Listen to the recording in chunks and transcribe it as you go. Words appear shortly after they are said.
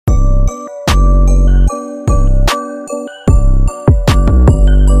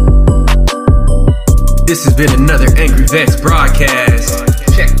This has been another Angry Vets broadcast.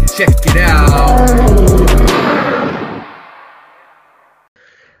 Check it out.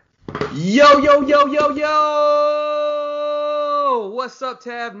 Yo. What's up,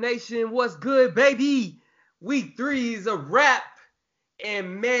 Tab Nation? What's good, baby? Week 3 is a wrap.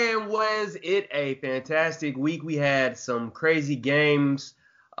 And man, was it a fantastic week. We had some crazy games.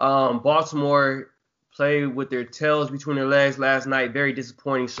 Baltimore played with their tails between their legs last night. Very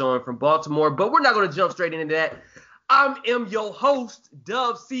disappointing showing from Baltimore. But we're not going to jump straight into that. I am your host,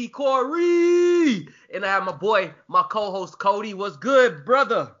 Dub C. Cory. And I have my co-host, Cody. What's good,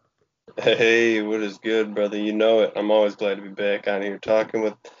 brother? Hey, what is good, brother? You know it. I'm always glad to be back on here talking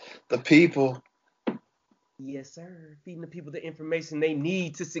with the people. Yes, sir. Feeding the people the information they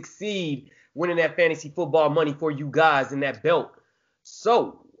need to succeed, winning that fantasy football money for you guys in that belt.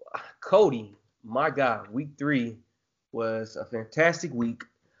 So, Cody, my God, week 3 was a fantastic week.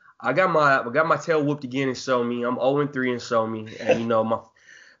 I got my tail whooped again and show me. I'm 0-3 and show me. And you know,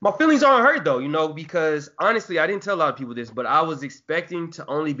 my feelings aren't hurt though, you know, because honestly, I didn't tell a lot of people this, but I was expecting to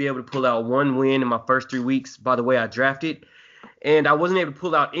only be able to pull out one win in my first 3 weeks by the way I drafted. And I wasn't able to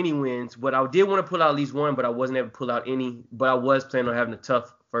pull out any wins, but I did want to pull out at least one, but I wasn't able to pull out any. But I was planning on having a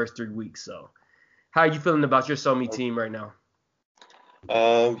tough first 3 weeks. So how are you feeling about your Somi team right now?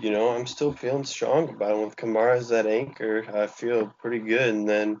 I'm still feeling strong about it. With Kamara as that anchor, I feel pretty good. And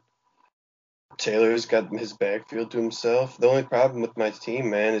then Taylor's got his backfield to himself. The only problem with my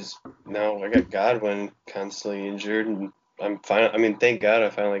team, man, is now I got Godwin constantly injured, and I'm fine. I mean, thank God I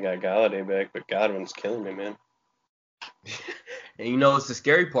finally got Galladay back, but Godwin's killing me, man. And you know, it's the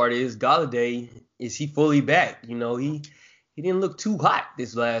scary part is Galladay, is he fully back? You know, he didn't look too hot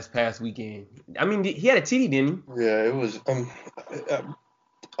this past weekend. I mean, he had a TD, didn't he? Yeah, it was. He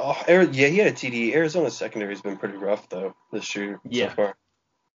had a TD. Arizona's secondary's been pretty rough though this year so far.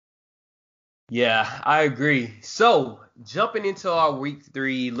 Yeah, I agree. So jumping into our week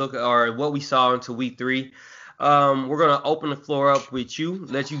 3 look, or what we saw into week 3. We're going to open the floor up with you,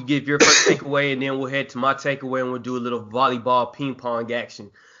 let you give your first takeaway, and then we'll head to my takeaway, and we'll do a little volleyball ping pong action.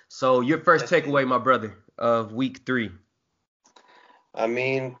 So your first takeaway, my brother, of week 3. I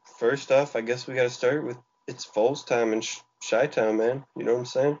mean, first off, I guess we got to start with it's Foles time in Chi-Town, man. You know what I'm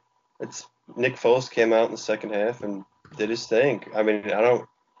saying? It's Nick Foles came out in the second half and did his thing. I mean, I don't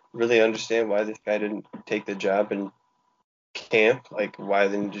really understand why this guy didn't take the job in camp. Like, why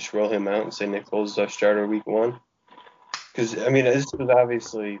didn't you just roll him out and say Nick Foles is our starter week 1? Because, I mean, this was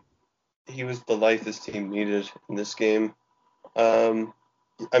obviously he was the life this team needed in this game. I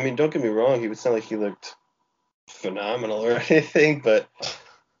mean, don't get me wrong. It's not like he looked phenomenal or anything, but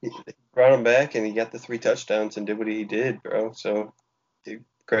he brought him back and he got the 3 touchdowns and did what he did, bro. So,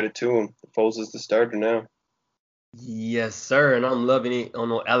 credit to him. Foles is the starter now. Yes, sir, and I'm loving it on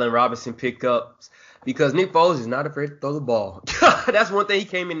the Allen Robinson pickups because Nick Foles is not afraid to throw the ball. That's one thing. He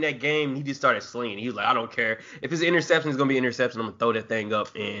came in that game, he just started slinging. He was like, I don't care. If it's an interception, it's going to be an interception. I'm going to throw that thing up.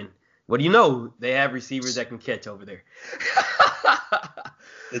 And what do you know? They have receivers that can catch over there.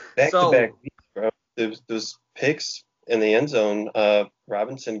 It's back-to-back weeks, bro. Those picks in the end zone,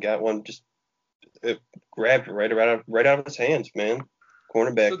 Robinson got one just grabbed right out of his hands, man.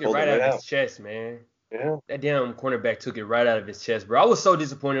 Cornerback took it pulled right it out right of out. his chest, man. Yeah. That damn cornerback took it right out of his chest, bro. I was so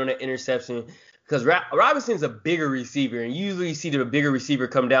disappointed on that interception because Robinson's a bigger receiver, and usually you see the bigger receiver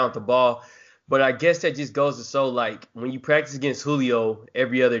come down with the ball. But I guess that just goes to show, like, when you practice against Julio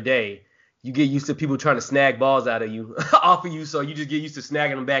every other day, you get used to people trying to snag balls out of you, off of you, so you just get used to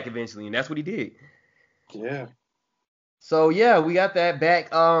snagging them back eventually, and that's what he did. Yeah. So yeah, we got that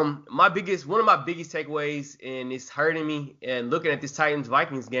back. One of my biggest takeaways, and it's hurting me, and looking at this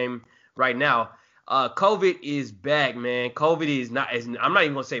Titans-Vikings game right now. COVID is back, man. COVID is not. I'm not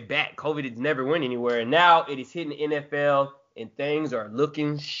even gonna say back. COVID has never went anywhere, and now it is hitting the NFL, and things are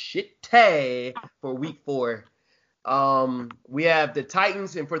looking shitty for Week 4. We have the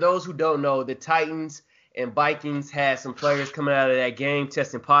Titans, and for those who don't know, the Titans and Vikings had some players coming out of that game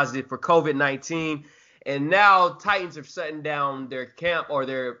testing positive for COVID-19, and now Titans are shutting down their camp or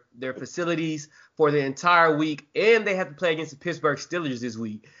their facilities for the entire week, and they have to play against the Pittsburgh Steelers this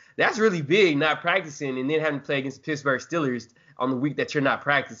week. That's really big, not practicing and then having to play against the Pittsburgh Steelers on the week that you're not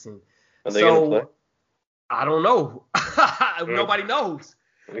practicing. Are they going to play? I don't know. Nobody knows.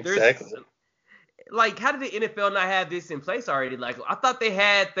 Exactly. Like, how did the NFL not have this in place already? Like, I thought they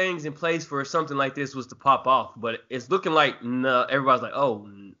had things in place for something like this was to pop off, but it's looking like no, everybody's like,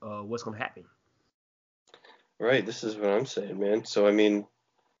 what's going to happen? Right, this is what I'm saying, man. So, I mean,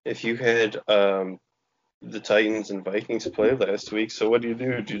 if you had the Titans and Vikings play last week, so what do? Do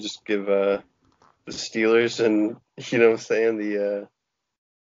you just give the Steelers and, you know what I'm saying,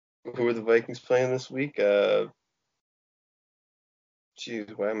 Who are the Vikings playing this week? Geez,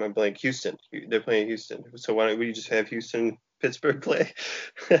 why am I blank? Houston. They're playing Houston. So why don't we just have Houston, Pittsburgh play?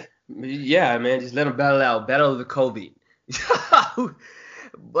 Yeah, man, just let them battle out, battle of the COVID.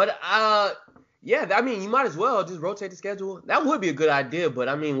 But yeah, I mean, you might as well just rotate the schedule. That would be a good idea, but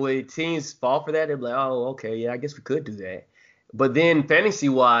I mean, would teams fall for that? They'd be like, oh, okay, yeah, I guess we could do that. But then fantasy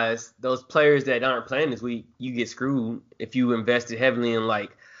wise, those players that aren't playing this week, you get screwed if you invested heavily in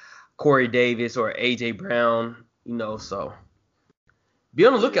like Corey Davis or AJ Brown, so be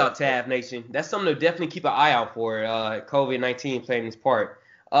on the Yeah. lookout, Tav Nation. That's something to definitely keep an eye out for. COVID-19 playing its part.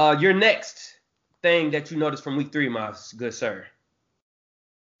 Your next thing that you noticed from week 3, my good sir.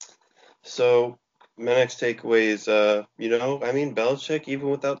 So my next takeaway is, I mean, Belichick, even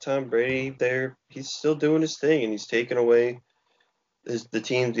without Tom Brady there, he's still doing his thing, and he's taking away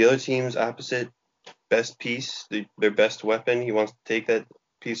the other team's opposite best piece, their best weapon. He wants to take that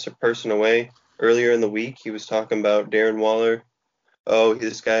piece of person away. Earlier in the week, he was talking about Darren Waller. Oh,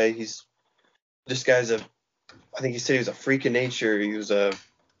 this guy's I think he said he was a freak of nature. He was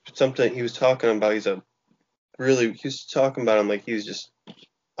something he was talking about. He was talking about him like he was just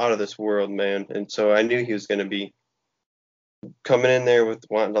out of this world, man. And so I knew he was going to be coming in there with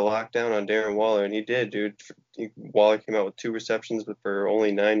wanting to lock down on Darren Waller, and he did, dude. Waller came out with 2 receptions, but for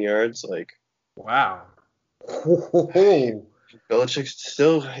only 9 yards. Like, Wow. Belichick's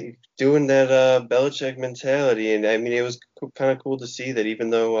still doing that Belichick mentality, and I mean, it was kind of cool to see that even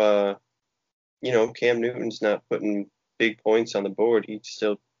though Cam Newton's not putting big points on the board, he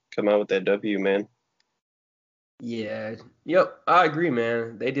still come out with that W, man. Yeah. Yep. I agree,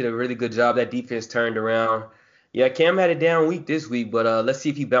 man. They did a really good job. That defense turned around. Yeah, Cam had a down week this week, but let's see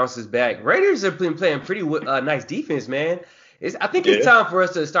if he bounces back. Raiders are playing pretty nice defense, man. I think it's Yeah. time for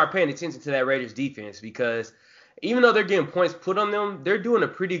us to start paying attention to that Raiders defense because even though they're getting points put on them, they're doing a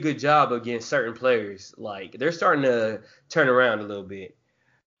pretty good job against certain players. Like they're starting to turn around a little bit.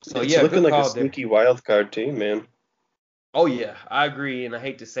 So It's yeah, looking good like a call there. sneaky wild card team, man. Oh yeah, I agree, and I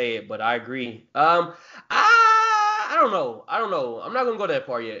hate to say it, but I agree. I don't know. I don't know. I'm not gonna go that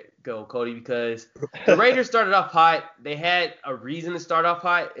far yet, Cody, because the Raiders started off hot. They had a reason to start off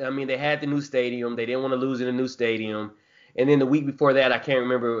hot. I mean, they had the new stadium. They didn't want to lose in the new stadium. And then the week before that, I can't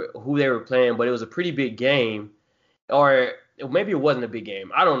remember who they were playing, but it was a pretty big game, or maybe it wasn't a big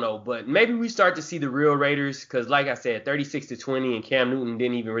game. I don't know, but maybe we start to see the real Raiders because, like I said, 36-20, and Cam Newton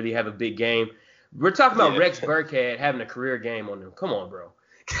didn't even really have a big game. We're talking about Yeah. Rex Burkhead having a career game on them. Come on, bro.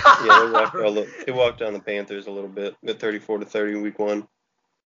 Yeah, they walked down the Panthers a little bit at 34-30 in week 1.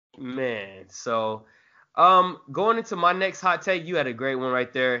 Man, so going into my next hot take, you had a great one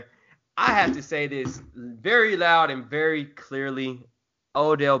right there. I have to say this very loud and very clearly.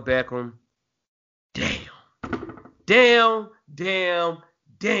 Odell Beckham, damn, damn, damn,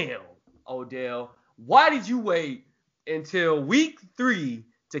 damn, Odell. Why did you wait until week 3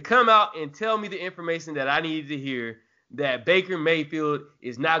 to come out and tell me the information that I needed to hear that Baker Mayfield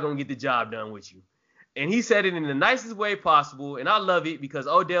is not going to get the job done with you? And he said it in the nicest way possible, and I love it because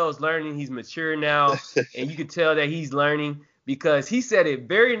Odell is learning. He's mature now, and you can tell that he's learning because he said it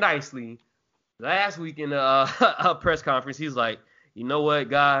very nicely last week in a press conference. He's like, you know what,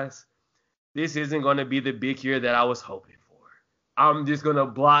 guys? This isn't going to be the big year that I was hoping for. I'm just going to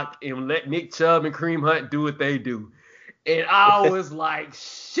block and let Nick Chubb and Kareem Hunt do what they do. And I was like,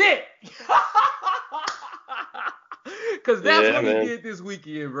 shit. Because that's Yeah, what man. he did this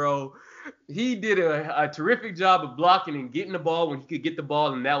weekend, bro. He did a terrific job of blocking and getting the ball when he could get the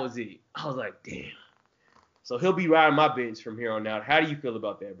ball, and that was it. I was like, damn. So he'll be riding my bench from here on out. How do you feel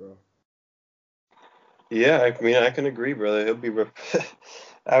about that, bro? Yeah, I mean, I can agree, brother. He'll be.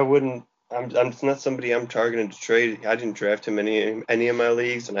 I wouldn't. I'm not somebody I'm targeting to trade. I didn't draft him in any of my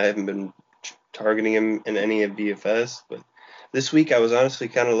leagues, and I haven't been targeting him in any of DFS. But this week, I was honestly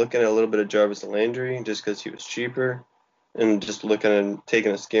kind of looking at a little bit of Jarvis Landry just because he was cheaper, and just looking and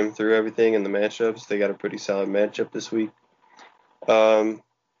taking a skim through everything in the matchups. They got a pretty solid matchup this week.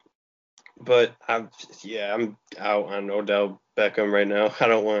 But I'm out on Odell Beckham right now. I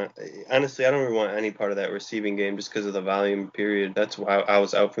don't really want any part of that receiving game just because of the volume period. That's why I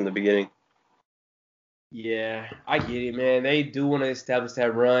was out from the beginning. Yeah, I get it, man. They do want to establish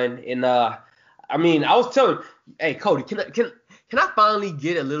that run, and I mean, I was telling, hey, Cody, can I finally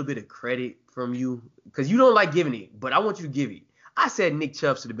get a little bit of credit from you? Because you don't like giving it, but I want you to give it. I said Nick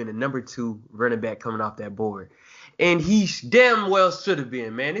Chubb should have been the number 2 running back coming off that board. And he damn well should have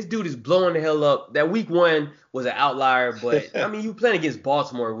been, man. This dude is blowing the hell up. That week 1 was an outlier, but, I mean, you playing against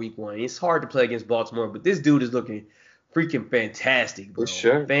Baltimore week 1. It's hard to play against Baltimore, but this dude is looking freaking fantastic, For bro.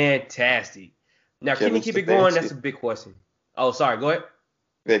 sure. Fantastic. Now, can he Kevin keep it going? That's Stefanski. a big question. Oh, sorry. Go ahead.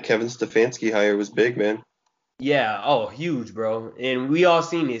 That Kevin Stefanski hire was big, man. Yeah, oh, huge, bro. And we all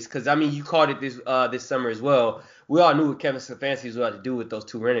seen this because I mean, you called it this summer as well. We all knew what Kevin Stefanski was about to do with those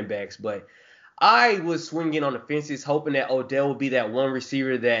two running backs, but I was swinging on the fences, hoping that Odell would be that one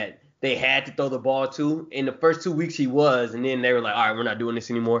receiver that they had to throw the ball to. In the first 2 weeks, he was, and then they were like, "All right, we're not doing this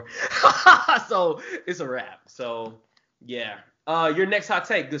anymore." So it's a wrap. So yeah. Your next hot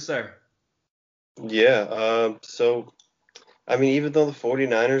take, good sir. Yeah. So I mean, even though the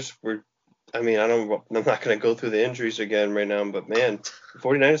 49ers were, I mean, I'm not going to go through the injuries again right now, but man, the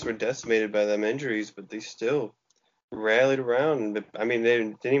 49ers were decimated by them injuries, but they still rallied around. I mean, they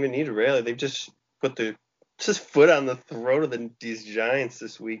didn't even need to rally. They just put their just foot on the throat of these Giants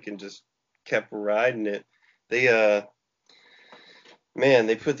this week and just kept riding it. They, man,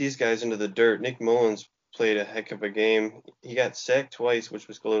 they put these guys into the dirt. Nick Mullins played a heck of a game. He got sacked twice, which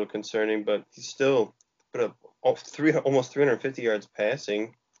was a little concerning, but he still put up almost 350 yards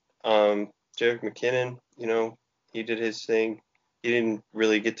passing. Jerick McKinnon, he did his thing. He didn't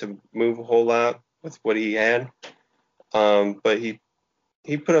really get to move a whole lot with what he had, but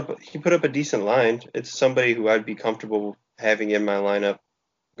he put up a decent line. It's somebody who I'd be comfortable having in my lineup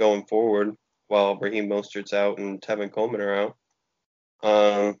going forward while Raheem Mostert's out and Tevin Coleman are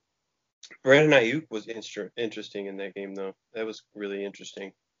out. Brandon Ayuk was interesting in that game though. That was really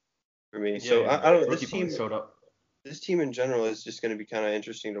interesting for me. So Yeah, I don't know. rookie points showed up. This team in general is just going to be kind of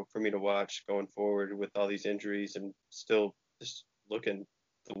interesting for me to watch going forward with all these injuries and still just looking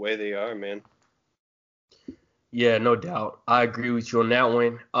the way they are, man. Yeah, no doubt. I agree with you on that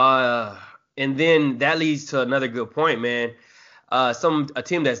one. And then that leads to another good point, man. A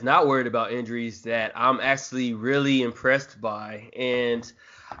team that's not worried about injuries that I'm actually really impressed by, and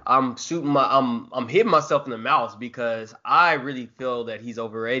I'm hitting myself in the mouth because I really feel that he's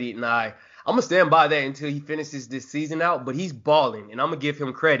overrated, and I'm gonna stand by that until he finishes this season out. But he's balling, and I'm gonna give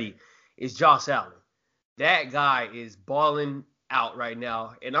him credit. It's Josh Allen. That guy is balling out right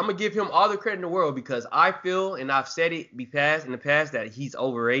now, and I'm gonna give him all the credit in the world because I feel, and I've said it in the past that he's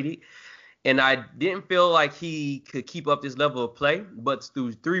overrated, and I didn't feel like he could keep up this level of play. But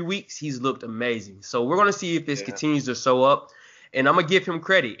through 3 weeks, he's looked amazing. So we're gonna see if this Yeah. continues to show up, and I'm gonna give him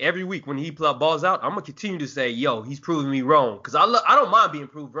credit every week when he balls out. I'm gonna continue to say, "Yo, he's proving me wrong," because I don't mind being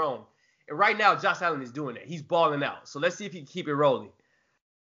proved wrong. And right now, Josh Allen is doing that. He's balling out. So let's see if he can keep it rolling.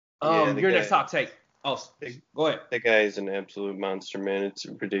 Yeah, the Your next guy, top take. Oh, the, go ahead. the guy is an absolute monster, man. It's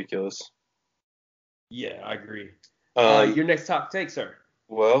ridiculous. Yeah, I agree. Um, Your next top take, sir.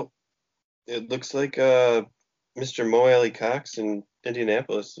 well, it looks like Mr. Mo Alley Cox in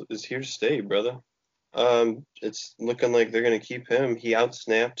Indianapolis is here to stay, brother. It's looking like they're gonna keep him. He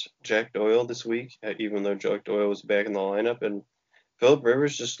outsnapped Jack Doyle this week, even though Jack Doyle was back in the lineup, and Philip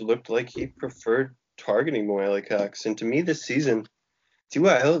Rivers just looked like he preferred targeting Mo Alley Cox. And to me, this season,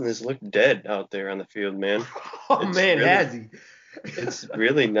 T.Y. Hilton has looked dead out there on the field, man. Oh It's man, really, has he? it's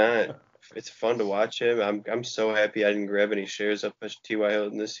really not. It's fun to watch him. I'm so happy I didn't grab any shares up as T.Y.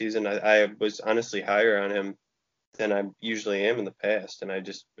 Hilton this season. I was honestly higher on him than I usually am in the past, and I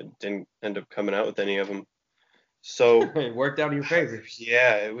just didn't end up coming out with any of them. So It worked out in your favor.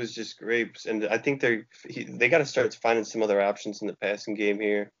 yeah, it was just great, and I think they got to start finding some other options in the passing game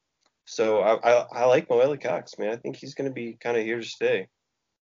here. So I like Mo Cox, man. I think he's going to be kind of here to stay.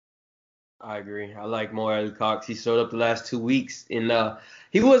 I agree. I like Mo Alley Cox. He showed up the last 2 weeks, and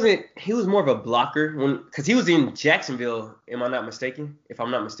he wasn't. He was more of a blocker because he was in Jacksonville. Am I not mistaken? If I'm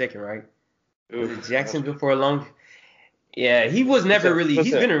not mistaken, right? Was it Oof. Jacksonville for a long? Yeah, he was What's never that? really. What's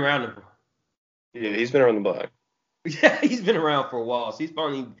He's that? been around. Yeah, he's been around the block. Yeah, he's been around for a while. So he's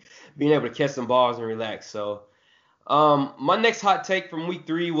finally being able to catch some balls and relax. So my next hot take from week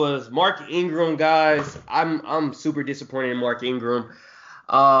 3 was Mark Ingram, guys. I'm super disappointed in Mark Ingram.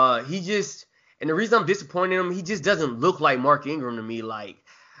 He just, and the reason I'm disappointed in him, he just doesn't look like Mark Ingram to me. Like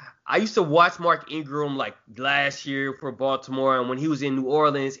I used to watch Mark Ingram like last year for Baltimore and when he was in New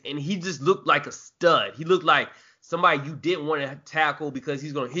Orleans, and he just looked like a stud. He looked like somebody you didn't want to tackle because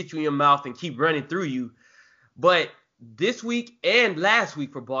he's gonna hit you in your mouth and keep running through you. But this week and last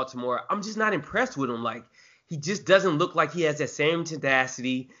week for Baltimore, I'm just not impressed with him. Like he just doesn't look like he has that same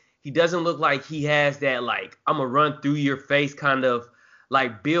tenacity. He doesn't look like he has that like I'm gonna run through your face kind of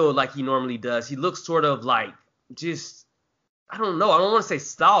like build like he normally does. He looks sort of like just I don't know. I don't want to say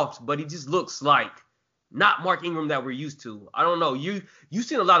soft, but he just looks like not Mark Ingram that we're used to. I don't know. You've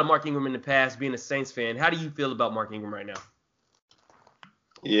seen a lot of Mark Ingram in the past, being a Saints fan. How do you feel about Mark Ingram right now?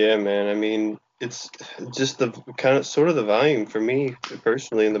 Yeah, man. I mean, it's just the kind of sort of the volume for me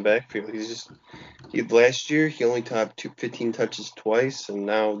personally in the backfield. Last year he only topped 15 touches twice, and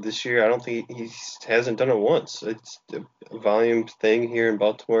now this year I don't think he hasn't done it once. It's a volume thing here in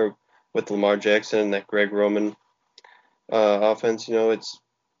Baltimore with Lamar Jackson and that Greg Roman offense. It's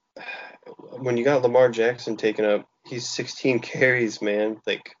when you got Lamar Jackson taking up, he's 16 carries, man.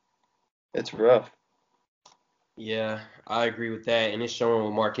 Like, it's rough. Yeah, I agree with that, and it's showing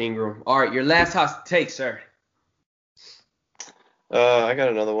with Mark Ingram. All right, your last hot take, sir. I got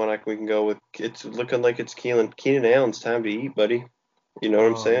another one we can go with. It's looking like it's Keenan Allen's time to eat, buddy. You know what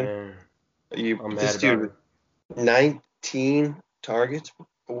I'm saying? Man, I'm This mad about dude, it. 19 targets.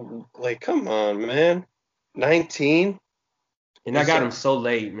 Like, come on, man. 19? And I Is got that? him so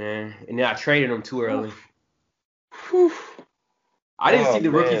late, man, and then I traded him too early. Whew. I didn't see Oh,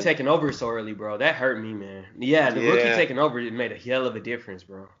 the rookie man. taking over so early, bro. That hurt me, man. Yeah, the rookie Yeah. taking over, it made a hell of a difference,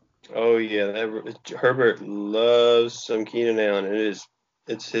 bro. Oh, yeah. Herbert loves some Keenan Allen.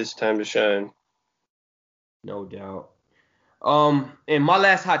 It's his time to shine. No doubt. And my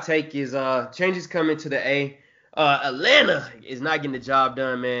last hot take is changes coming to the A. Atlanta is not getting the job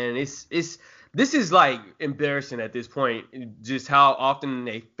done, man. This is like embarrassing at this point, just how often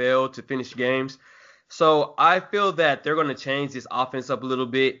they fail to finish games. So I feel that they're going to change this offense up a little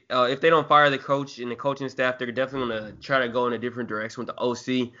bit. If they don't fire the coach and the coaching staff, they're definitely going to try to go in a different direction with the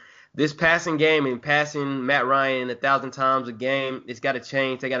OC. This passing game and passing Matt Ryan 1,000 times a game, it's got to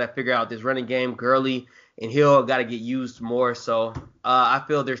change. They got to figure out this running game. Gurley and Hill got to get used more. So I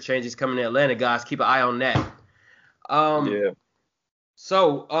feel there's changes coming to Atlanta, guys. Keep an eye on that. Um, Yeah.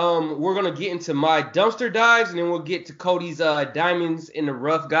 we're gonna get into my dumpster dives, and then we'll get to Cody's diamonds in the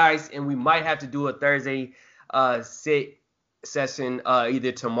rough, guys. And we might have to do a Thursday sit session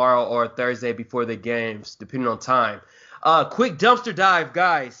either tomorrow or Thursday before the games, depending on time. Quick dumpster dive,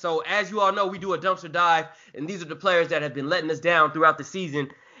 guys. So as you all know, we do a dumpster dive, and these are the players that have been letting us down throughout the season.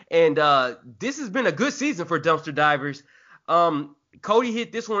 And this has been a good season for dumpster divers. Cody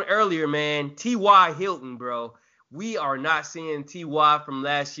hit this one earlier, man. T.Y. Hilton, bro. We are not seeing T.Y. from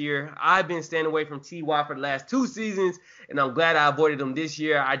last year. I've been staying away from T.Y. for the last 2 seasons, and I'm glad I avoided him this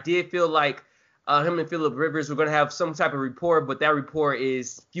year. I did feel like him and Phillip Rivers were going to have some type of rapport, but that rapport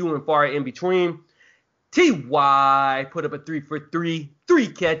is few and far in between. T.Y. put up a 3 for 3, 3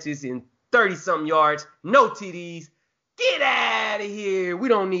 catches and 30-something yards, no TDs. Get out of here. We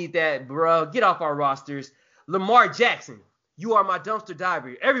don't need that, bro. Get off our rosters. Lamar Jackson. You are my dumpster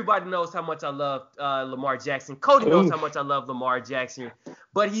diver. Everybody knows how much I love Lamar Jackson. Cody knows how much I love Lamar Jackson.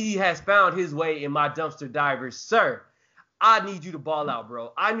 But he has found his way in my dumpster divers. Sir, I need you to ball out,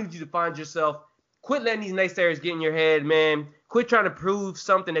 bro. I need you to find yourself. Quit letting these naysayers get in your head, man. Quit trying to prove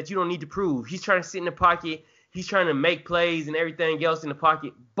something that you don't need to prove. He's trying to sit in the pocket. He's trying to make plays and everything else in the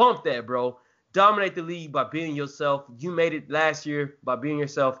pocket. Bump that, bro. Dominate the league by being yourself. You made it last year by being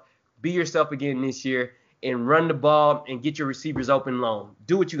yourself. Be yourself again this year. And run the ball and get your receivers open long.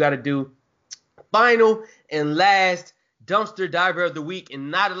 Do what you got to do. Final and last dumpster diver of the week, and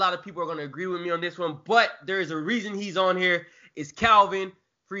not a lot of people are going to agree with me on this one, but there is a reason he's on here. It's Calvin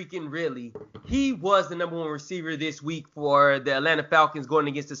freaking Ridley. He was the number 1 receiver this week for the Atlanta Falcons going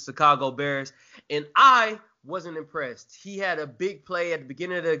against the Chicago Bears, and I wasn't impressed. He had a big play at the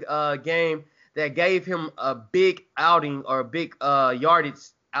beginning of the game that gave him a big outing or a big yardage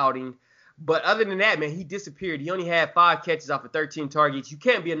outing. But other than that, man, he disappeared. He only had 5 catches off of 13 targets. You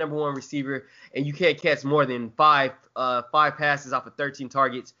can't be a number 1 receiver, and you can't catch more than 5 passes off of 13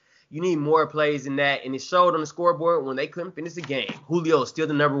 targets. You need more plays than that, and it showed on the scoreboard when they couldn't finish the game. Julio is still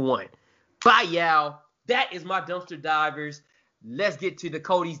the number 1. Bye, y'all. That is my dumpster divers. Let's get to the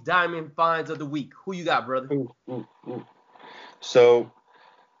Cody's Diamond Finds of the week. Who you got, brother? So,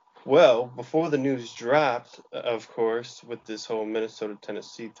 well, before the news dropped, of course, with this whole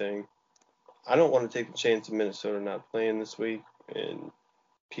Minnesota-Tennessee thing, I don't want to take the chance of Minnesota not playing this week, and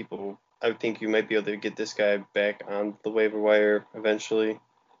I think you might be able to get this guy back on the waiver wire eventually.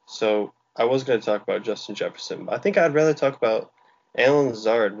 So I was going to talk about Justin Jefferson, but I think I'd rather talk about Alan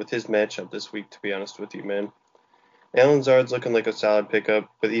Lazard with his matchup this week, to be honest with you, man. Alan Lazard's looking like a solid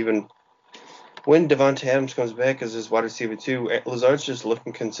pickup, but even when Devontae Adams comes back as his wide receiver too, Lazard's just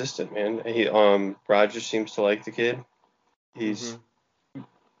looking consistent, man. Rodgers seems to like the kid. He's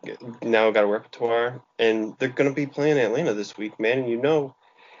now got a repertoire, and they're going to be playing Atlanta this week, man. And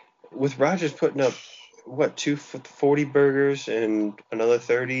with Rodgers putting up, 240 burgers and another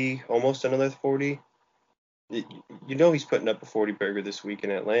 30, almost another 40, he's putting up a 40 burger this week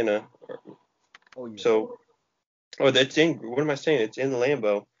in Atlanta. Oh, yeah. So, what am I saying? It's in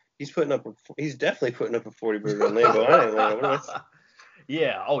Lambeau. He's definitely putting up a 40 burger in Lambeau. I ain't Atlanta.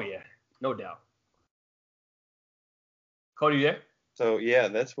 Yeah, oh, yeah. No doubt. Cody, there? So yeah,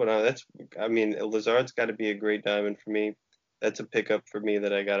 I mean, Lazard's got to be a great diamond for me. That's a pickup for me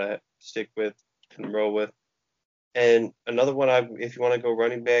that I gotta stick with and roll with. And another one, if you want to go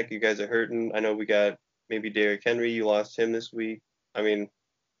running back, you guys are hurting. I know we got maybe Derrick Henry. You lost him this week. I mean,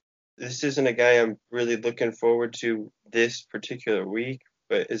 this isn't a guy I'm really looking forward to this particular week,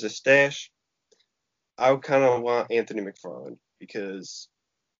 but as a stash, I kind of want Anthony McFarland because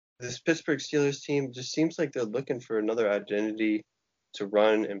this Pittsburgh Steelers team just seems like they're looking for another identity to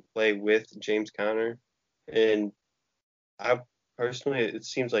run and play with James Conner. And I personally, it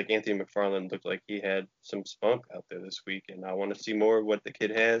seems like Anthony McFarland looked like he had some spunk out there this week, and I want to see more of what the kid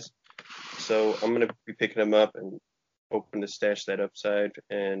has. So I'm going to be picking him up and hoping to stash that upside.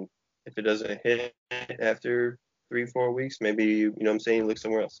 And if it doesn't hit after 3-4 weeks, maybe, you know what I'm saying, look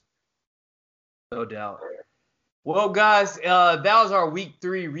somewhere else. No doubt. Well, guys, that was our week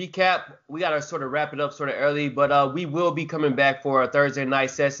 3 recap. We got to sort of wrap it up sort of early, but we will be coming back for a Thursday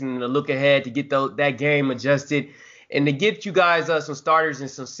night session and a look ahead to get that game adjusted and to get you guys some starters and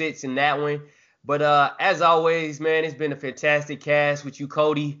some sits in that one. But as always, man, it's been a fantastic cast with you,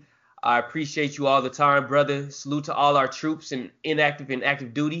 Cody. I appreciate you all the time, brother. Salute to all our troops and inactive and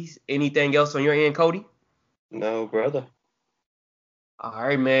active duties. Anything else on your end, Cody? No, brother. All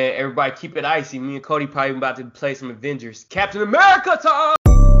right, man. Everybody keep it icy. Me and Cody probably about to play some Avengers. Captain America time!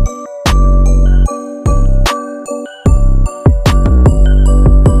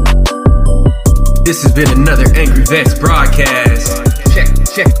 This has been another Angry Vets broadcast.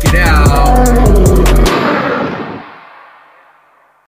 Check it out.